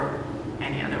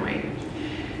any other way.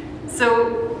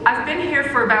 So I've been here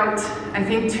for about, I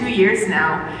think, 2 years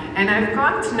now, and I've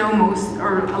gotten to know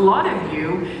a lot of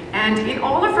you, and in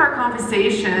all of our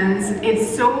conversations,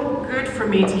 it's so good for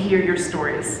me to hear your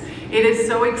stories. It is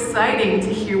so exciting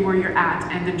to hear where you're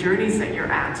at and the journeys that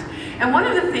you're at. And one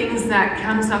of the things that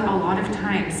comes up a lot of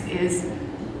times is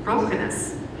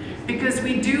brokenness. Because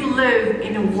we do live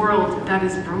in a world that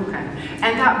is broken.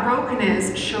 And that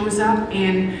brokenness shows up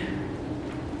in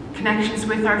connections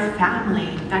with our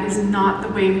family. That is not the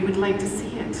way we would like to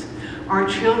see it. Our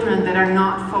children that are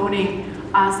not phoning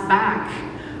us back.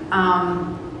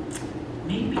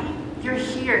 Maybe you're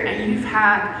here and you've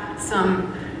had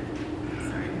some,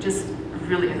 just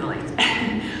really in the light.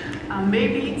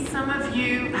 Maybe some of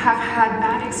you have had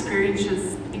bad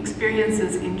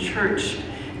experiences in church,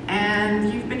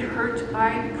 and you've been hurt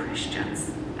by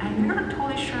Christians, and you're not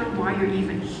totally sure why you're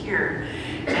even here,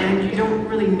 and you don't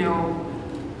really know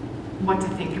what to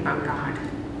think about God.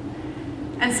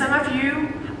 And some of you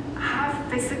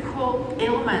have physical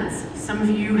ailments. Some of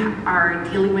you are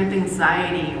dealing with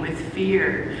anxiety, with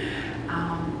fear,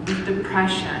 with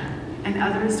depression, and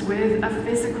others with a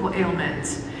physical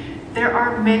ailment. There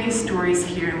are many stories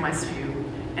here in Westview,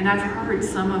 and I've heard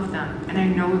some of them, and I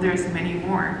know there's many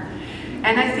more.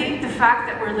 And I think the fact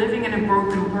that we're living in a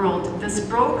broken world, this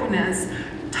brokenness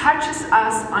touches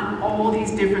us on all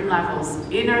these different levels,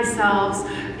 in ourselves,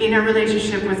 in our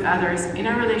relationship with others, in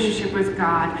our relationship with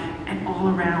God, and all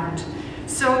around.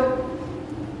 So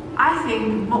I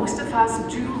think most of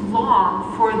us do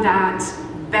long for that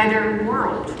better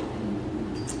world.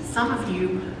 Some of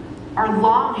you are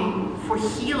longing for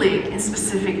healing in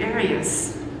specific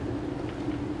areas.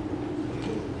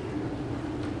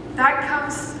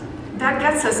 That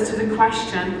gets us to the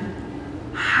question,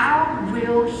 how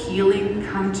will healing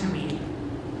come to me?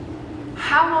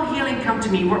 How will healing come to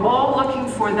me? We're all looking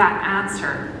for that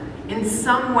answer in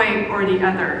some way or the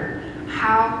other.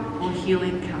 How will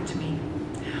healing come to me?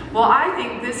 Well, I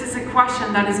think this is a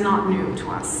question that is not new to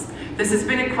us. This has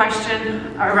been a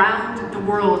question around the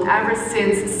world ever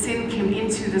since sin came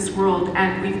into this world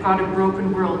and we've got a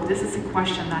broken world. This is a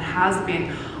question that has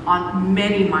been on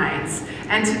many minds.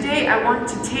 And today I want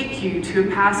to take you to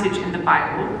a passage in the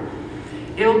Bible.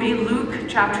 It'll be Luke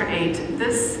chapter 8.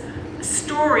 This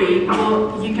story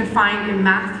you can find in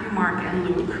Matthew, Mark, and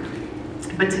Luke.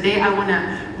 But today I want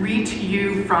to read to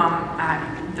you from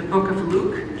the book of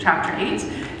Luke chapter 8.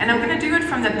 And I'm going to do it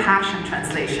from the Passion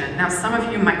Translation. Now, some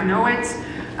of you might know it.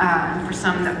 For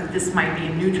some, this might be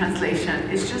a new translation.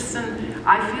 It's just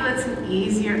I feel it's an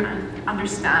easier,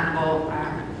 understandable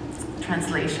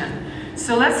translation.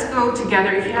 So let's go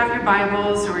together. If you have your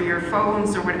Bibles or your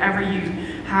phones or whatever you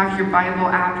have your Bible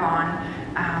app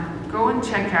on, go and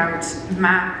check out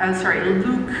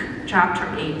Luke chapter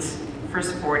 8,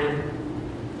 verse 40.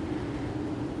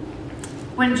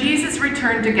 When Jesus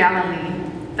returned to Galilee,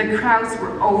 the crowds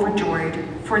were overjoyed,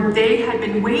 for they had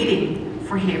been waiting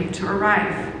for him to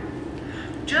arrive.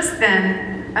 Just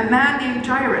then, a man named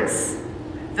Jairus,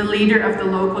 the leader of the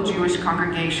local Jewish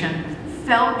congregation,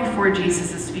 fell before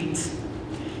Jesus' feet.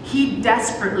 He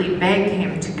desperately begged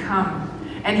him to come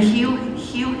and heal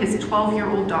his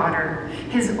 12-year-old daughter,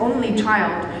 his only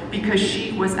child, because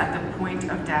she was at the point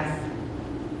of death.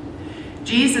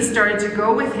 Jesus started to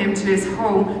go with him to his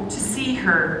home to see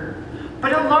her,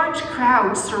 but a large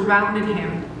crowd surrounded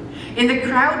him. In the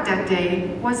crowd that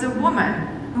day was a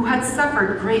woman who had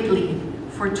suffered greatly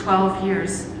for 12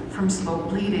 years from slow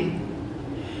bleeding.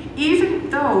 Even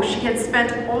though she had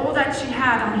spent all that she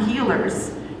had on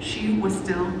healers, she was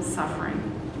still suffering.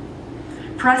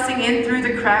 Pressing in through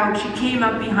the crowd, she came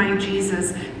up behind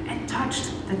Jesus and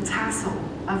touched the tassel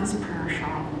of his prayer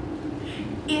shawl.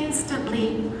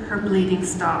 Instantly, her bleeding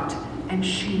stopped and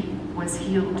she was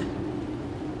healed.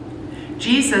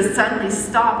 Jesus suddenly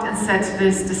stopped and said to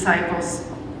his disciples,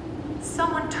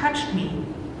 "Someone touched me.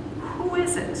 Who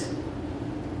is it?"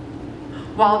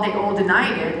 While they all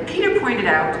denied it, Peter pointed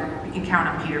out, we can count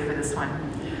on Peter for this one,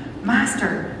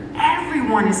 "Master,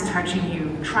 everyone is touching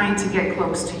you, trying to get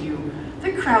close to you.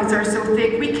 The crowds are so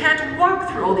thick, we can't walk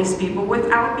through all these people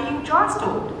without being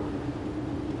jostled."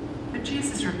 But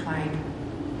Jesus replied,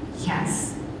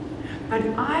 "Yes, but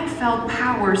I felt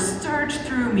power surge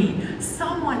through me.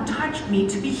 Someone touched me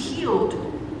to be healed,"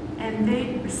 and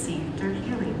they received their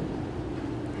healing.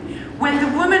 When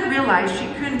the woman realized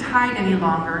she couldn't hide any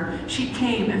longer, she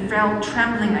came and fell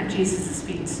trembling at Jesus'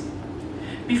 feet.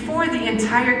 Before the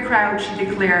entire crowd, she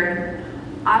declared,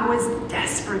 "I was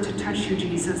desperate to touch you,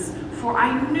 Jesus, for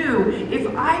I knew if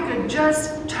I could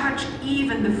just touch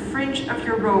even the fringe of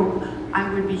your robe, I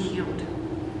would be healed."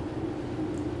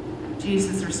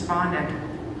 Jesus responded,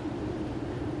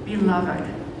 Beloved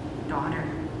daughter,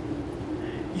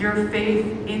 your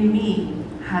faith in me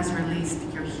has released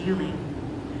your healing.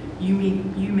 You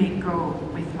may go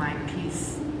with my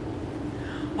peace."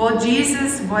 While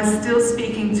Jesus was still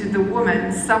speaking to the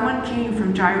woman, someone came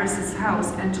from Jairus'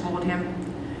 house and told him,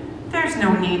 "There's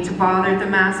no need to bother the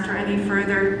master any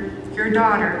further. Your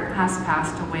daughter has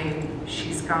passed away.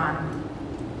 She's gone."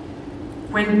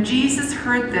 When Jesus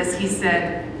heard this, he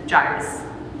said, "Jairus,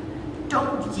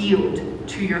 don't yield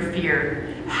to your fear.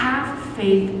 Have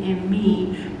faith in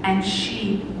me, and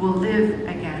she will live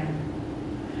again."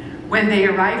 When they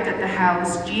arrived at the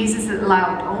house, Jesus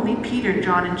allowed only Peter,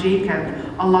 John, and Jacob,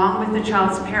 along with the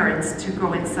child's parents, to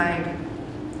go inside.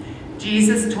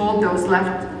 Jesus told those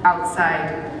left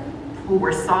outside, who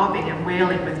were sobbing and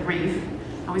wailing with grief.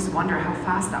 I always wonder how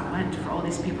fast that went for all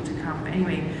these people to come. But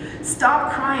anyway,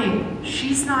 "Stop crying.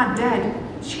 She's not dead.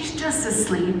 She's just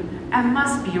asleep and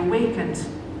must be awakened."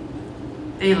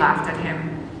 They laughed at him,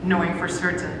 knowing for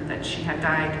certain that she had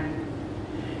died.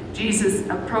 Jesus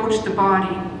approached the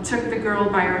body, took the girl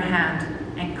by her hand,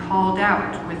 and called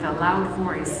out with a loud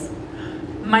voice,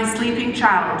 "My sleeping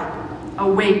child,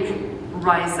 awake,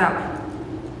 rise up."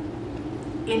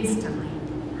 Instantly,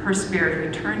 her spirit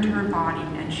returned to her body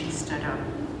and she stood up.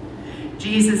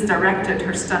 Jesus directed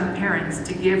her stunned parents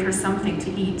to give her something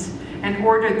to eat and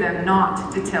ordered them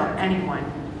not to tell anyone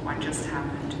what just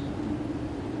happened.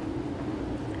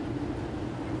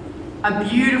 A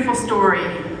beautiful story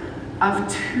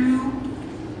of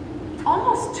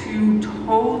almost two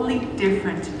totally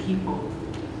different people.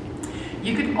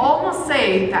 You could almost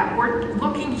say that we're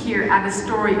looking here at a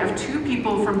story of two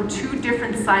people from two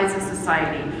different sides of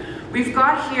society. We've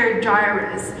got here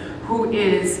Jairus, who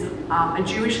is a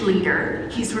Jewish leader.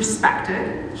 He's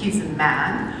respected. He's a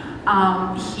man.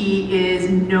 He is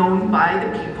known by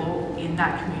the people in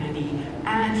that community.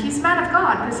 And he's a man of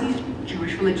God because he's a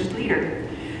Jewish religious leader.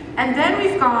 And then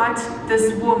we've got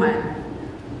this woman.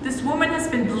 This woman has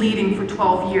been bleeding for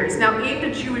 12 years. Now, in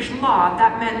the Jewish law,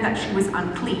 that meant that she was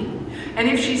unclean. And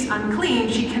if she's unclean,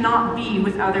 she cannot be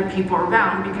with other people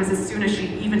around, because as soon as she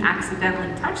even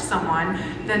accidentally touched someone,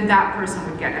 then that person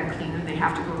would get unclean and they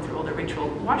have to go through all the ritual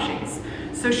washings.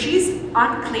 So she's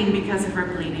unclean because of her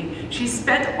bleeding. She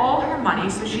spent all her money,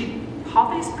 so she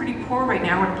probably is pretty poor right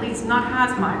now, or at least not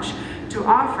has much to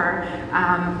offer.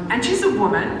 And she's a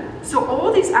woman. So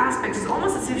all these aspects, it's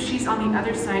almost as if she's on the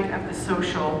other side of the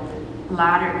social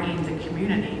ladder in the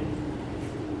community.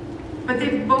 But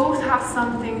they both have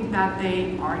something that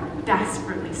they are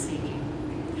desperately seeking.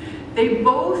 They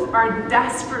both are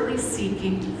desperately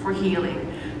seeking for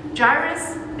healing.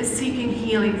 Jairus is seeking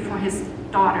healing for his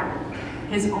daughter,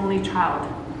 his only child,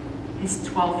 his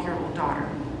 12-year-old daughter.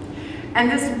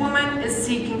 And this woman is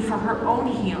seeking for her own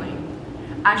healing.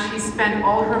 As she spent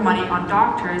all her money on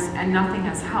doctors and nothing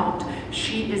has helped,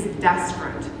 she is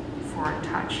desperate for a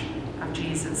touch of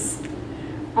Jesus.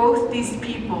 Both these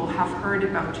people have heard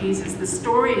about Jesus. The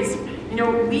stories,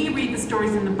 we read the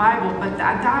stories in the Bible, but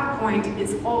at that point,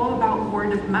 it's all about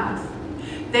word of mouth.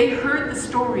 They heard the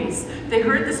stories. They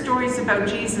heard the stories about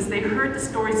Jesus. They heard the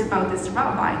stories about this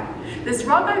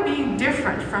rabbi being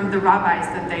different from the rabbis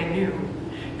that they knew.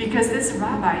 Because this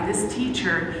rabbi, this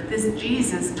teacher, this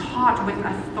Jesus taught with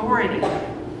authority.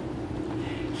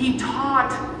 He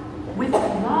taught with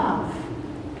love.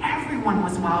 Everyone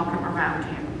was welcome around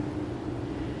him.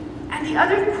 And the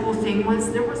other cool thing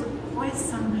was there was always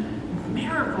some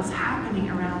miracles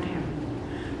happening around him.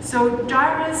 So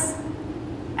Jairus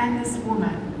and this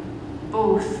woman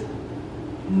both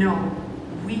know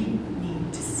we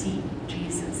need to see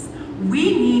Jesus.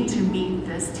 We need to meet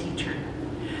this teacher.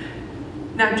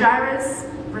 Now Jairus,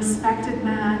 respected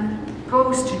man,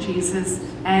 goes to Jesus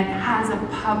and has a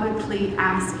publicly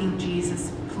asking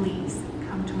Jesus, "Please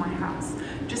come to my house.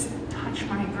 Just touch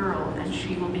my girl and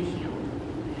she will be healed."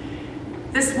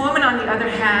 This woman, on the other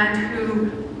hand,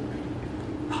 who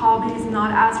probably is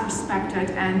not as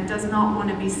respected and does not want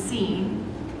to be seen,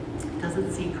 does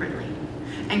it secretly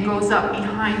and goes up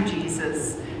behind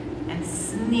Jesus and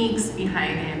sneaks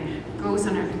behind him, goes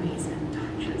on her knees and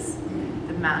touches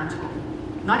the mantle.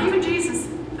 Not even Jesus,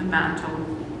 the mantle.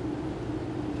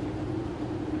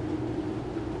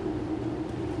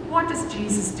 What does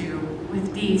Jesus do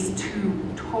with these two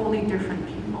totally different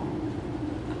people?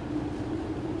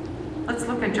 Let's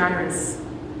look at Jairus.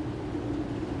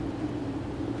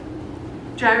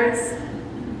 Jairus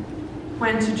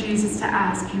went to Jesus to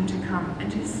ask him to come. And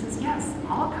Jesus says, "Yes,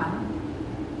 I'll come.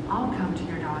 I'll come to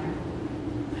your daughter."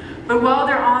 But while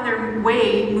they're on their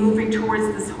way moving towards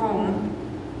this home,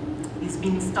 he's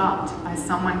being stopped by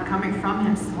someone coming from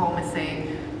his home and saying,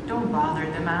 "Don't bother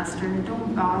the master.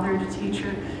 Don't bother the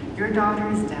teacher. your daughter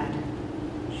is dead.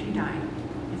 She died.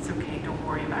 It's okay, don't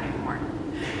worry about it anymore.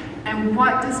 And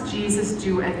what does Jesus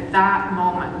do at that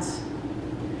moment?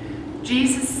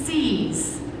 Jesus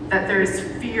sees that there is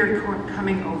fear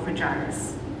coming over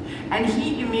Jairus. And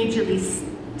he immediately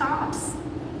stops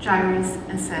Jairus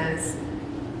and says,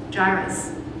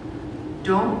 Jairus,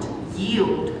 don't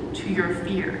yield to your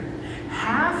fear.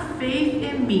 Have faith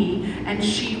in me and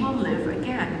she will live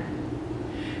again.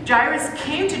 Jairus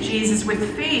came to Jesus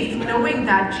with faith, knowing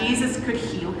that Jesus could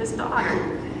heal his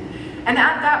daughter. And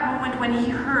at that moment when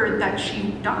he heard that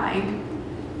she died,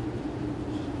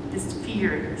 this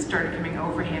fear started coming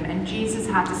over him, and Jesus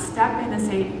had to step in and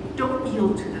say, don't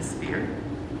yield to this fear.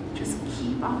 Just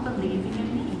keep on believing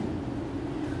in me.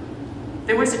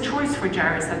 There was a choice for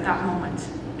Jairus at that moment.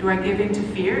 Do I give in to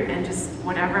fear and just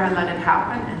whatever, I let it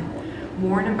happen and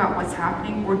mourn about what's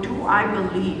happening? Or do I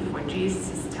believe what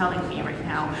Jesus is telling me right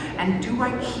now? And do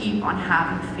I keep on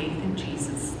having faith in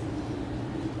Jesus?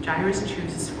 Jairus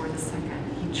chooses for the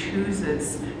second. He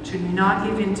chooses to not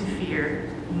give in to fear,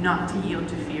 not to yield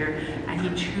to fear, and he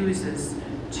chooses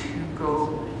to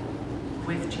go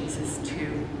with Jesus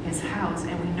to his house.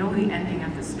 And we know the ending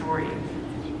of the story.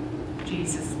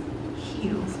 Jesus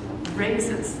heals,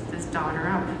 raises this daughter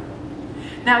up.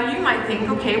 Now you might think,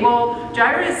 okay, well,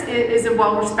 Jairus is a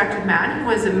well-respected man. He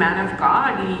was a man of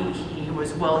God. He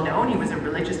was well-known. He was a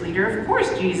religious leader. Of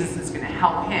course Jesus is going to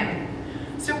help him.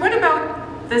 So what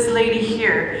about this lady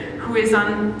here who is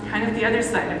on kind of the other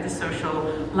side of the social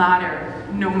ladder?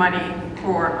 No money,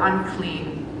 poor,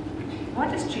 unclean. What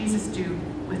does Jesus do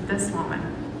with this woman?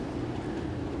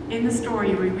 In the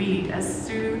story we read, as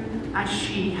soon as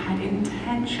she had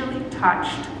intentionally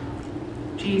touched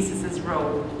Jesus'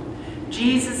 robe,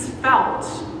 Jesus felt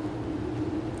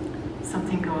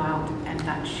something go out and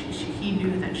that he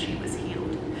knew that she was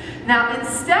healed. Now,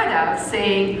 instead of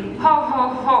saying, ho, ho,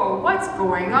 ho, what's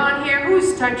going on here?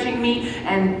 Who's touching me?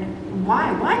 And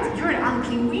why? What? You're an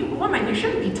unclean woman. You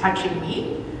shouldn't be touching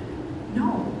me.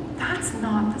 No, that's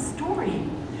not the story.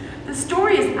 The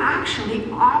story is actually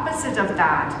opposite of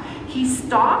that. He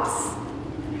stops.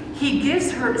 He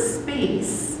gives her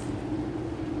space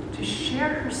to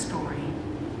share her story.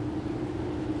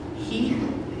 He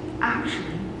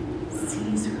actually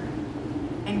sees her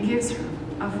and gives her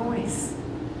a voice.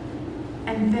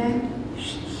 And then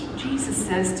Jesus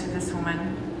says to this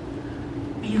woman,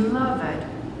 beloved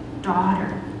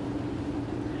daughter,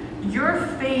 your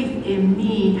faith in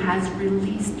me has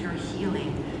released your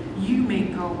healing. You may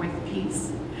go with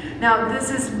peace. Now, this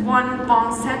is one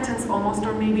long sentence almost,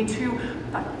 or maybe two,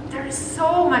 but there's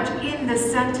so much in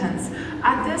this sentence.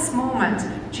 At this moment,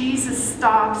 Jesus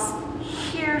stops,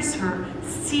 hears her,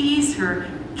 sees her,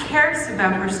 cares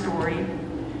about her story,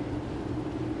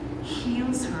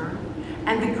 heals her.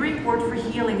 And the Greek word for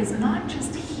healing is not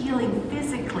just healing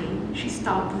physically. She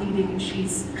stopped bleeding and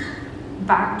she's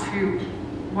back to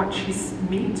what she's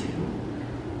made to.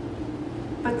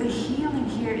 But the healing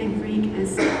here in Greek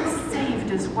is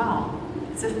saved as well.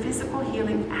 It's a physical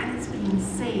healing and it's being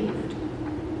saved.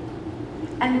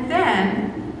 And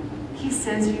then he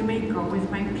says, you may go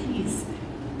with my peace.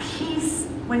 Peace,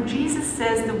 when Jesus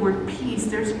says the word peace,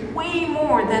 there's way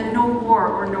more than no war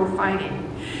or no fighting.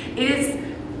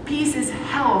 Peace is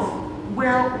health,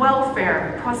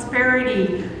 welfare,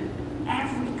 prosperity,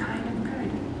 every kind of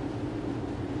good.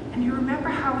 And you remember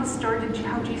how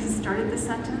Jesus started the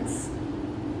sentence?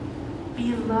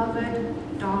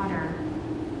 Beloved daughter.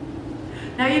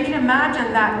 Now you can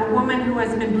imagine that a woman who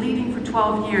has been bleeding for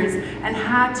 12 years and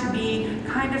had to be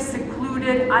kind of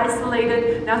secluded,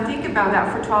 isolated. Now think about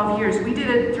that for 12 years. We did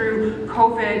it through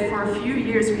COVID for a few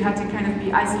years. We had to kind of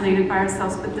be isolated by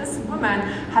ourselves. But this woman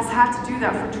has had to do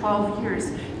that for 12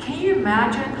 years. Can you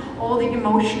imagine all the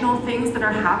emotional things that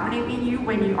are happening in you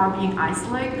when you are being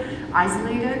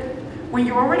isolated? When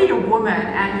you're already a woman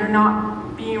and you're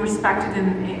not being respected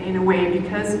in a way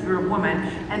because you're a woman,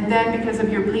 and then because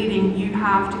of your bleeding, you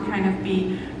have to kind of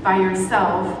be by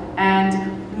yourself,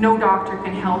 and no doctor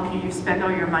can help you. You spend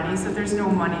all your money, so there's no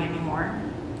money anymore.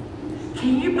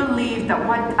 Can you believe that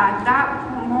at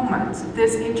that moment,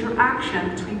 this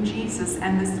interaction between Jesus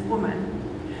and this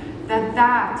woman,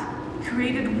 that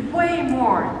created way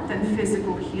more than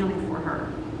physical healing for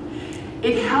her?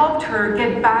 It helped her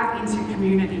get back into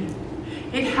community.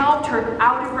 It helped her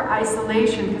out of her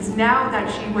isolation, because now that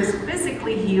she was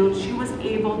physically healed, she was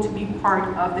able to be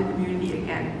part of the community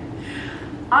again.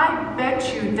 I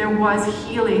bet you there was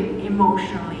healing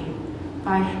emotionally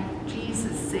by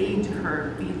Jesus saying to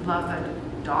her,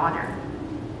 beloved daughter.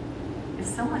 If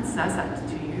someone says that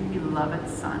to you, beloved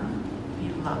son,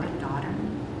 beloved daughter,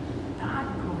 that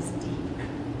goes deep.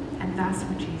 And that's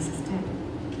what Jesus did.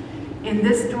 in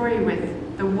this story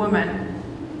with the woman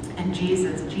and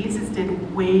Jesus, Jesus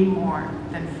did way more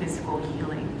than physical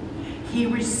healing. He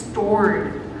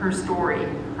restored her story,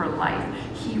 her life.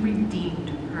 He redeemed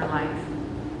her life.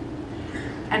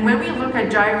 And when we look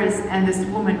at Jairus and this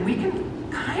woman, we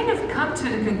can kind of come to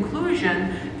the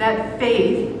conclusion that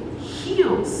faith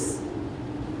heals.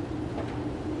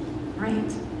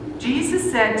 Right?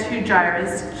 Jesus said to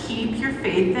Jairus, "Keep your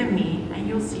faith in me and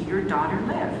you'll see your daughter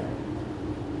live."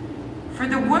 For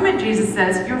the woman, Jesus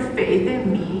says, "Your faith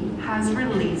in me has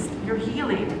released your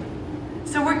healing."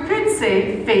 So we could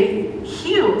say faith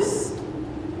heals.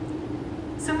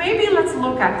 So maybe let's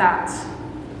look at that.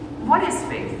 What is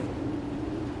faith?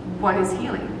 What is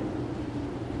healing?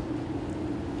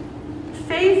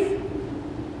 Faith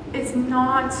is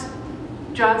not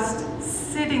just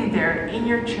sitting there in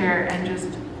your chair and just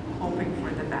hoping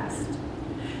for the best.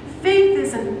 Faith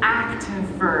is an active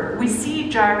verb. We see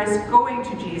Jairus going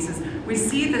to Jesus. We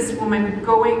see this woman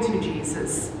going to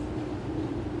Jesus.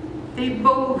 They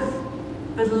both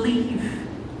believe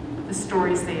the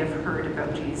stories they have heard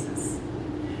about Jesus,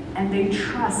 and they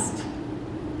trust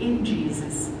in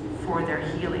Jesus for their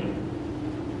healing.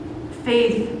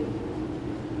 Faith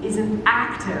is an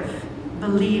active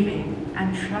believing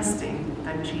and trusting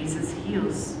that Jesus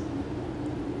heals.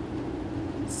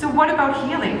 So what about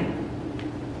healing?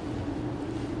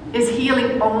 Is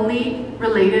healing only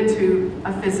related to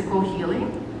a physical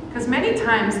healing? Because many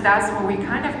times that's what we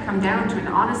kind of come down to, and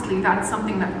honestly, that's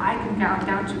something that I can come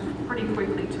down to pretty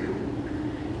quickly too.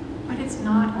 But it's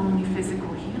not only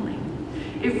physical healing.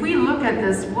 If we look at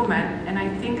this woman, and I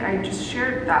think I just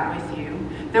shared that with you,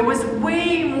 there was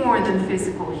way more than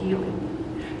physical healing.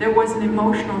 There was an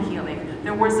emotional healing.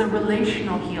 There was a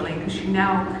relational healing, because she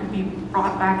now could be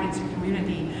brought back into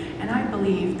community. And I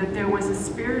believe that there was a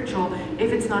spiritual,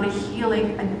 if it's not a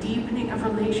healing, a deepening of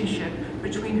relationship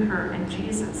between her and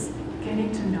Jesus,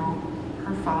 getting to know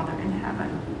her Father in heaven.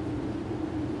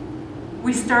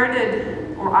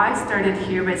 I started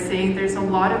here by saying there's a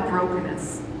lot of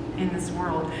brokenness in this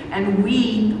world. And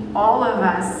we, all of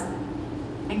us,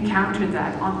 encounter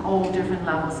that on all different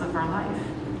levels of our life.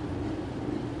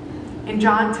 In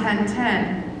John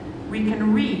 10:10, we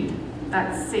can read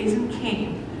that Satan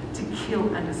came to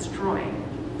kill and destroy.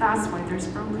 That's why there's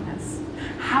brokenness.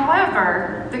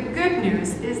 However, the good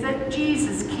news is that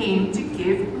Jesus came to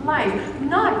give life.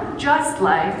 Not just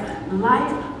life,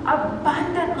 life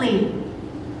abundantly.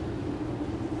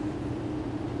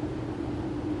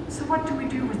 So what do we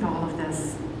do with all of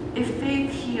this? If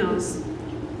faith heals,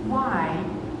 why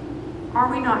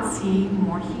are we not seeing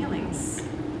more healings?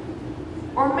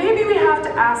 Or maybe we have to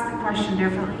ask the question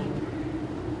differently.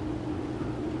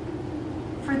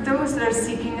 For those that are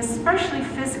seeking, especially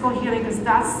physical healing, because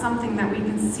that's something that we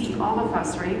can see, all of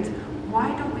us, right? Why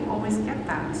don't we always get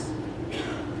that?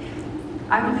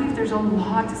 I believe there's a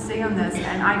lot to say on this,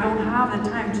 and I don't have the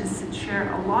time to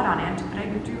share a lot on it, but I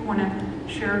do want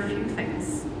to share a few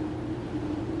things.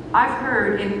 I've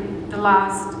heard in the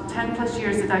last 10 plus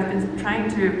years that I've been trying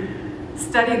to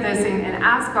study this and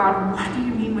ask God, what do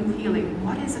you mean with healing?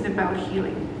 What is it about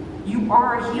healing? You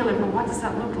are a healer, but what does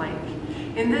that look like?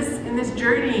 In this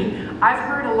journey, I've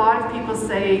heard a lot of people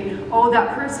say, oh,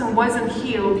 that person wasn't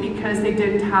healed because they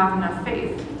didn't have enough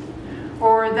faith.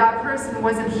 Or that person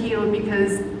wasn't healed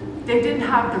because they didn't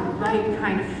have the right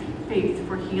kind of faith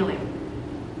for healing.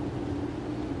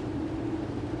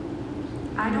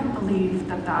 I don't believe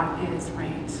that that is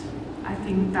right. I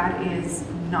think that is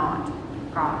not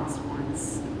God's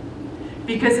words.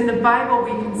 Because in the Bible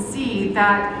we can see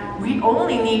that we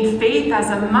only need faith as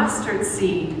a mustard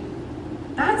seed.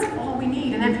 That's all we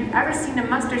need. And if you've ever seen a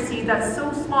mustard seed that's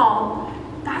so small,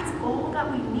 that's all that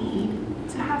we need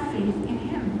to have faith in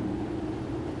Him.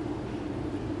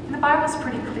 And the Bible's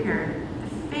pretty clear.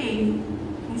 The faith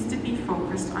needs to be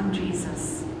focused on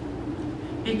Jesus.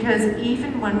 Because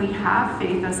even when we have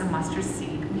faith as a mustard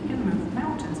seed, we can move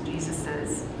mountains, Jesus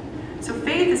says. So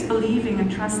faith is believing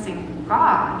and trusting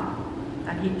God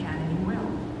that He can and He will.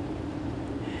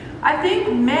 I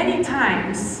think many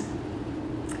times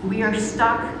we are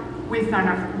stuck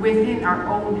within our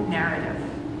own narrative.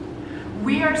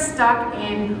 We are stuck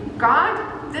in,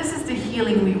 God, this is the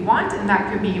healing we want, and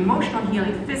that could be emotional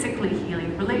healing, physically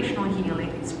healing, relational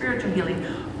healing, spiritual healing.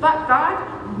 But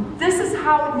God, this is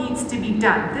how it needs to be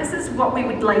done. This is what we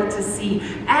would like to see.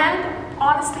 And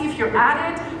honestly, if you're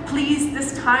at it, please,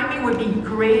 this timing would be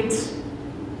great.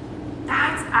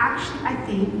 That's actually, I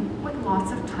think, what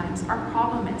lots of times our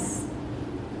problem is.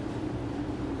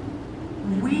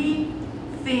 We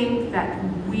think that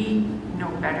we know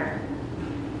better.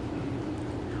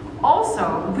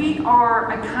 Also, we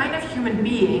are a kind of human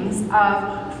beings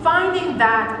of finding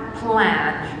that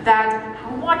plan, that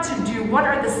what to do, what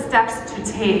are the steps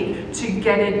to take to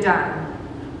get it done.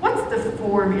 What's the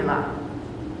formula?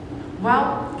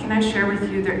 Well, can I share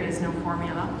with you there is no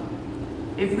formula?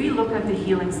 If we look at the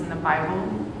healings in the Bible,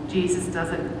 Jesus does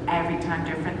it every time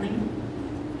differently.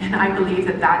 And I believe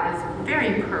that that is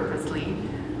very purposely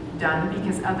done,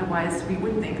 because otherwise we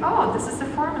would think, oh, this is the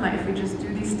formula. If we just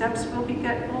do these steps, we'll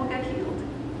get healed.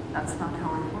 That's not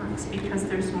how it works, because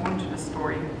there's more to the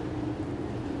story.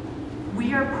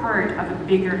 We are part of a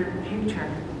bigger picture.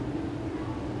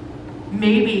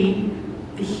 Maybe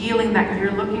the healing that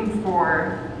you're looking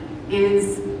for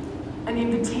is an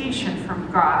invitation from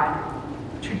God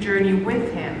to journey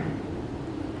with Him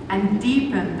and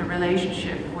deepen the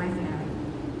relationship with Him.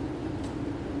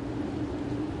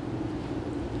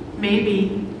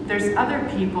 Maybe there's other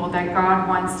people that God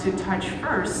wants to touch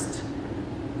first,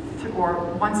 or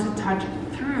wants to touch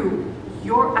through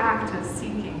your act of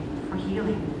seeking for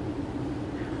healing.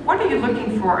 What are you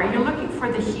looking for? Are you looking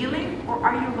for the healing, or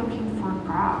are you looking for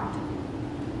God?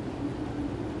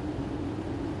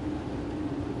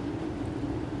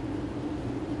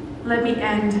 Let me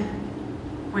end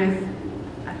with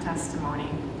a testimony.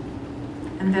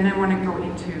 And then I want to go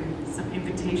into some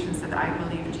invitations that I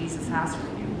believe Jesus has for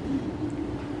you.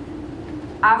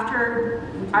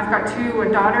 I've got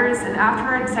two daughters, and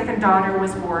after our second daughter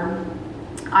was born,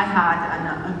 I had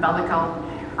an umbilical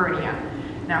hernia.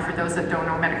 Now, for those that don't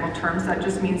know medical terms, that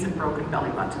just means a broken belly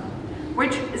button,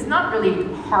 which is not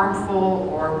really harmful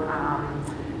or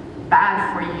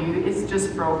bad for you. It's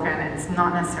just broken. It's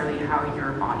not necessarily how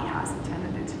your body has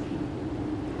intended it to be.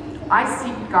 I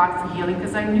seek God for healing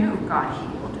because I knew God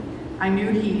healed. I knew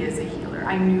He is a healer.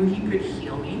 I knew He could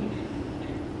heal me.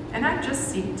 And I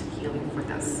just seeked healing for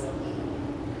this.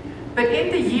 But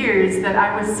in the years that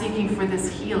I was seeking for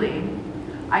this healing,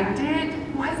 I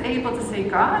was able to say,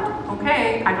 God,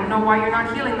 okay, I don't know why you're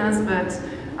not healing this, but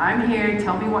I'm here,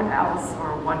 tell me what else,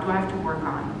 or what do I have to work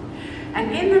on?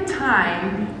 And in the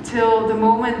time, till the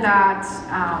moment that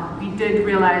we did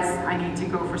realize I need to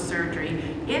go for surgery,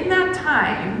 in that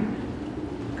time,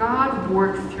 God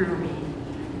worked through me.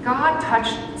 God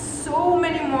touched so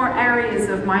many more areas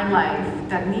of my life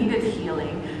that needed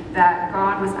healing, that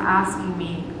God was asking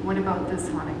me, what about this,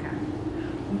 Hanukkah?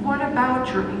 What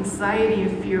about your anxiety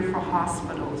and fear for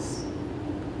hospitals?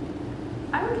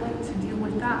 I would like to deal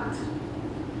with that.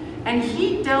 And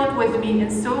He dealt with me in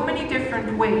so many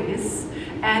different ways,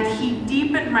 and He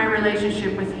deepened my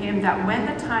relationship with Him, that when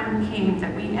the time came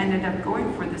that we ended up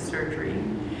going for the surgery,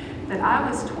 that I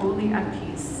was totally at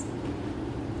peace.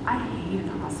 I hated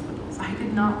hospitals. I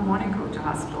did not want to go to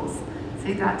hospitals.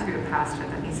 Say that to a pastor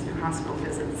that needs to do hospital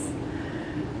visits.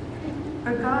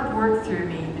 But God worked through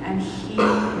me, and He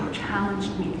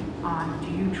challenged me on, do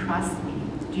you trust me?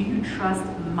 Do you trust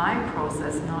my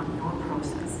process, not your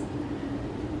process?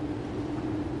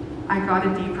 I got a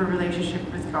deeper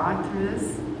relationship with God through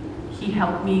this. He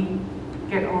helped me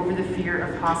get over the fear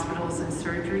of hospitals and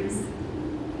surgeries.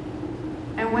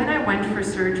 And when I went for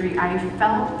surgery, I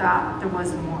felt that there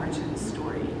was more to the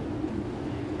story.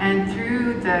 And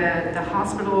through the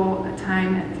hospital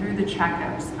time and through the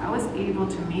checkups, I was able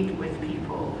to meet with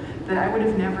people that I would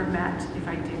have never met if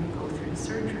I didn't go through the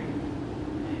surgery.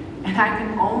 And I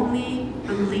can only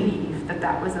believe that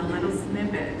that was a little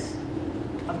snippet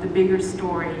of the bigger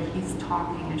story He's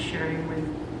talking and sharing with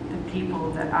the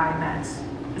people that I met,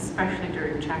 especially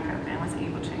during checkup, and was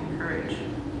able to encourage.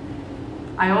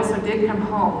 I also did come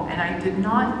home, and I did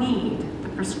not need the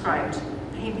prescribed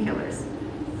painkillers.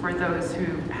 For those who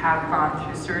have gone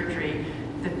through surgery,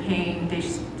 the pain, they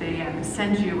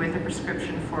send you with a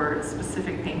prescription for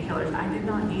specific painkillers. I did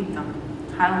not need them.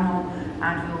 Tylenol,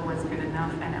 Advil was good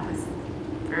enough, and it was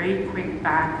very quick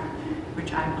back,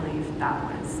 which I believe that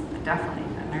was definitely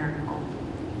a miracle.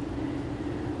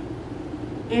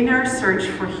 In our search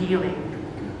for healing,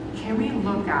 can we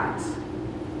look at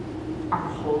our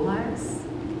whole lives?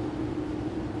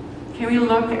 Can we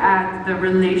look at the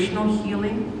relational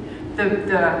healing?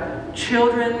 The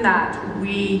children that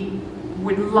we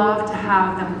would love to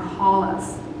have them call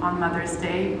us on Mother's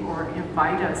Day or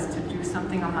invite us to do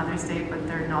something on Mother's Day, but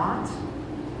they're not?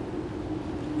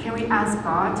 Can we ask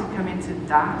God to come into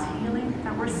that healing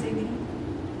that we're seeking?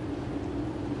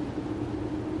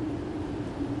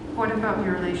 What about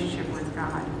your relationship with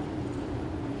God?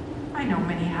 I know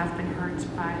many have been hurt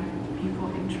by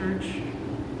people in church,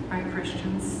 by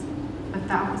Christians, but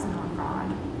that was not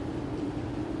God.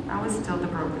 That was still the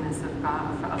brokenness of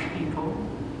God, of people.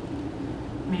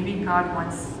 Maybe God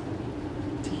wants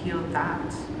to heal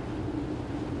that.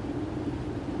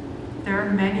 There are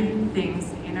many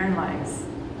things in our lives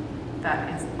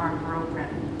that are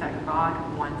broken,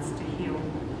 God wants to heal.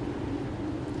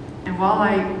 And while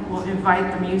I will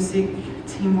invite the music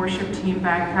team, worship team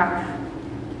back up,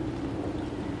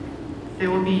 there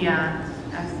will be a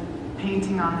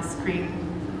painting on the screen.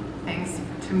 Thanks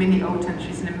to Minnie Oten.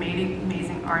 She's an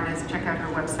amazing artist. Check out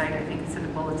her website. I think it's in the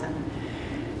bulletin.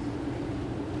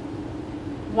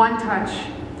 One touch.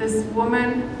 This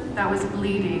woman that was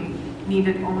bleeding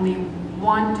needed only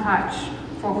one touch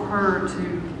for her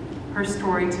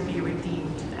story to be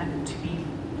redeemed and to be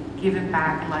given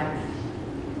back life.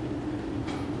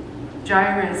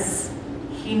 Jairus,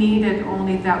 he needed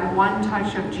only that one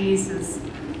touch of Jesus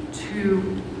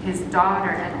to his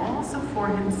daughter and also for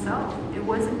himself. It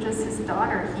wasn't just his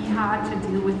daughter. He had to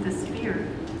deal with this fear.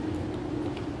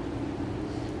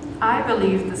 I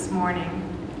believe this morning,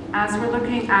 as we're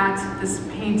looking at this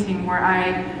painting where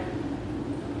I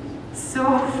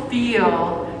so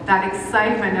feel that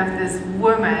excitement of this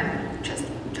woman, just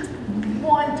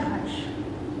one touch.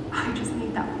 I just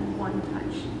need that one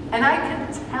touch. And I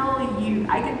can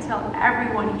tell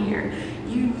everyone here,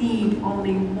 you need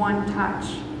only one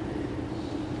touch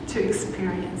to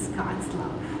experience God's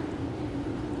love.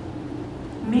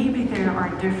 Maybe there are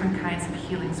different kinds of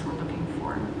healings we're looking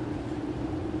for.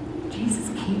 Jesus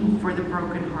came for the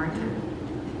brokenhearted.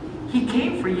 He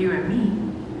came for you and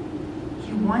me.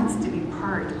 He wants to be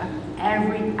part of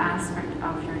every aspect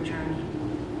of your journey.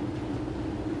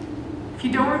 If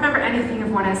you don't remember anything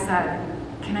of what I said,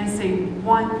 can I say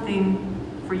one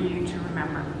thing for you to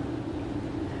remember?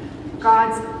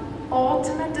 God's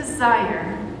ultimate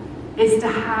desire is to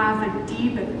have a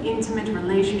deep and intimate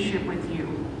relationship with you.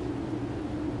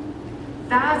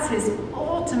 That's his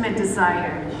ultimate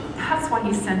desire. That's why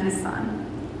he sent his son.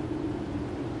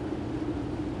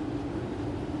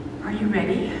 Are you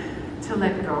ready to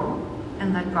let go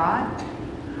and let God?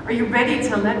 Are you ready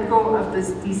to let go of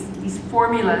these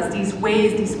formulas, these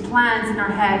ways, these plans in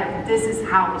our head of this is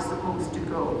how it's supposed to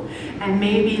go? And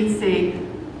maybe say,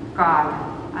 God,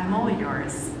 I'm all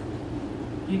yours.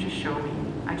 You just show me.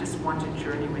 I just want to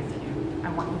journey with you. I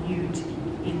want you to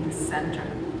be in the center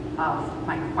of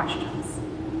my questions.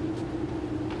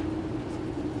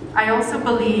 I also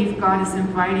believe God is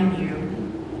inviting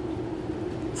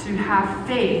you to have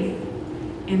faith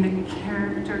in the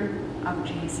character of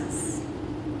Jesus.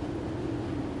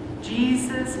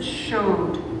 Jesus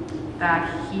showed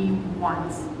that he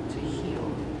wants to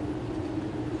heal.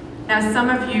 Now, some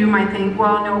of you might think,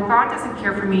 well, no, God doesn't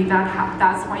care for me.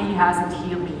 That's why he hasn't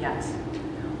healed me yet.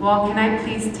 Well, can I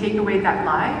please take away that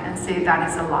lie and say that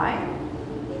is a lie?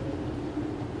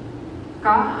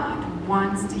 God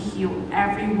wants to heal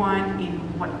everyone in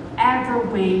whatever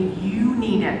way you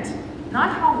need it.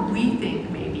 Not how we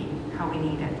think, maybe, how we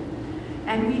need it.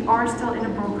 And we are still in a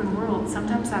broken world.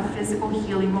 Sometimes that physical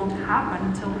healing won't happen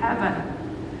until heaven.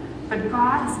 But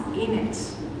God is in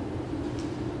it.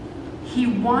 He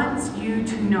wants you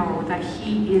to know that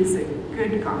he is a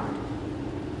good God.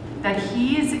 That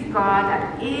he is a God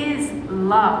that is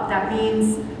love. That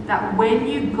means that when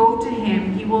you go to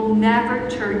him, he will never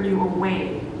turn you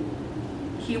away.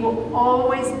 He will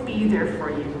always be there for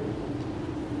you.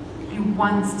 He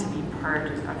wants to be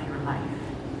part of your life.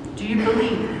 Do you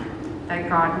believe that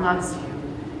God loves you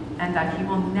and that he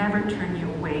will never turn you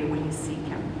away when you seek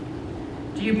him?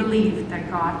 Do you believe that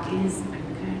God is a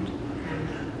good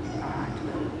God?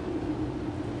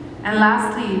 And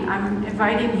lastly, I'm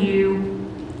inviting you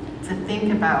to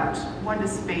think about, what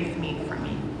does faith mean for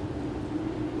me?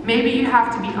 Maybe you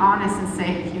have to be honest and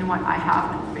say, you know what, I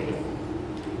have no faith.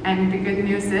 And the good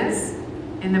news is,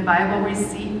 in the Bible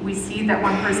we see that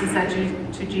one person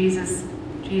said to Jesus,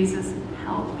 Jesus,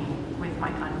 help me with my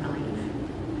unbelief.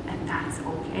 And that's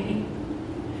okay.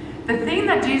 The thing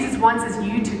that Jesus wants is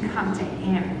you to come to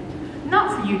him.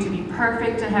 Not for you to be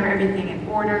perfect and have everything in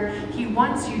order. He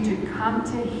wants you to come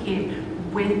to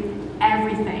him with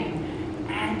everything.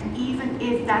 And even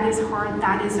if that is hard,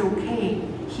 that is okay.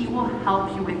 He will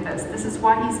help you with this. This is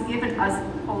why he's given us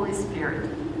Holy Spirit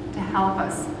to help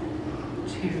us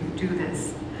to do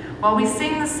this. While we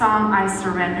sing the song, I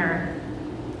Surrender,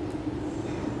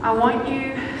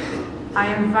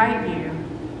 I invite you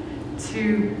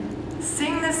to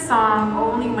sing this song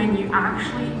only when you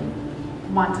actually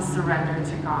want to surrender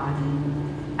to God.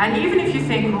 And even if you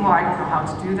think, oh, I don't know how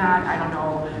to do that, I don't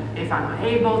know if I'm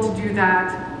able to do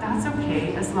that, that's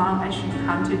okay, as long as you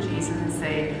come to Jesus and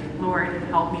say, Lord,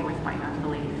 help me with my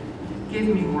unbelief. Give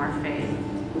me more faith.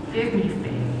 Give me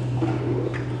faith.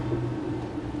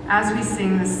 As we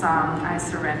sing this song, I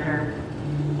Surrender,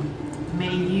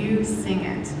 may you sing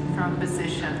it from a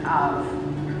position of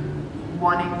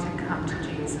wanting to come to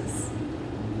Jesus,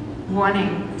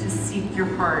 wanting to seek your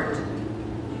heart,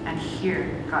 and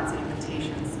hear God's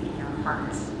invitations in your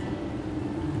heart.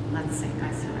 Let's sing,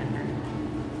 I surrender.